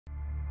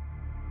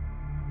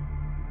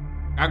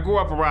I grew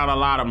up around a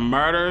lot of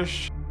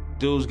murders,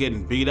 dudes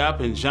getting beat up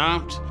and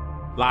jumped,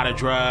 a lot of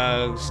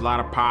drugs, a lot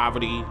of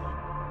poverty.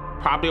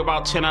 Probably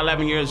about 10,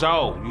 11 years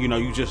old,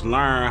 you just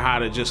learn how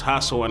to just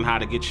hustle and how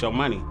to get your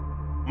money.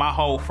 My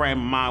whole frame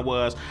of mind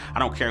was, I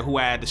don't care who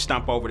I had to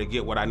stump over to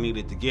get what I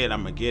needed to get,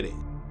 I'm gonna get it.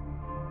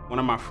 One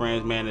of my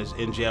friends, man, is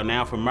in jail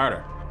now for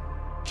murder,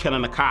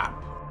 killing a cop.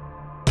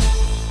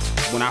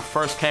 When I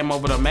first came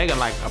over to Omega,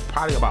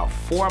 probably about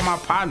 4 of my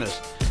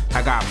partners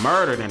had got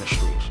murdered in the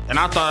streets. And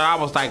I thought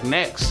I was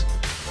next.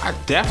 I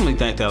definitely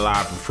think they're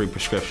alive for free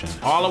prescription.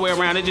 All the way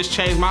around, it just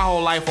changed my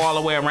whole life all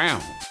the way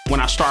around. When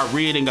I start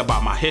reading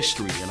about my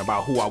history and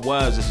about who I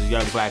was as a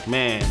young black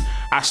man,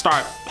 I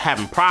start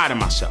having pride in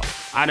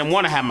myself. I didn't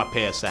want to have my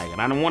pants sagging.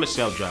 I didn't want to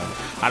sell drugs.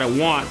 I didn't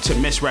want to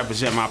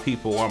misrepresent my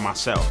people or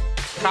myself.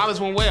 College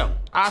went well.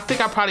 I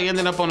think I probably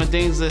ended up on the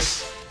dean's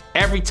list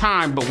every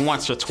time but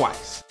once or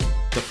twice.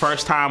 The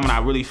first time when I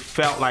really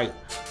felt like,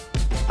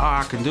 oh,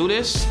 I can do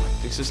this.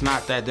 This is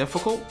not that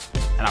difficult.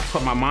 And I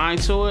put my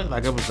mind to it,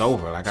 it was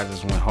over. I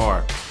just went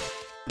hard.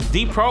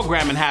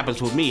 Deprogramming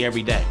happens with me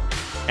every day.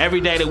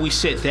 Every day that we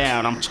sit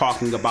down, I'm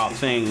talking about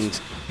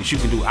things that you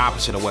can do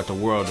opposite of what the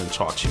world done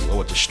taught you or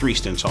what the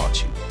streets done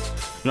taught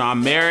you.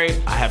 I'm married,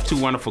 I have 2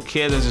 wonderful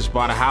kids. I just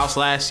bought a house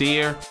last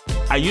year.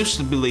 I used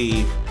to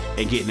believe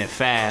in getting it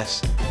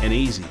fast and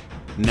easy.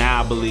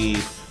 Now I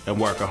believe in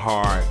working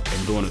hard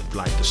and doing it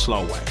the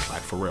slow way,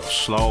 for real,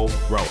 slow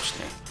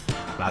roasting.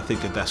 But I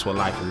think that that's what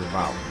life is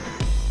about.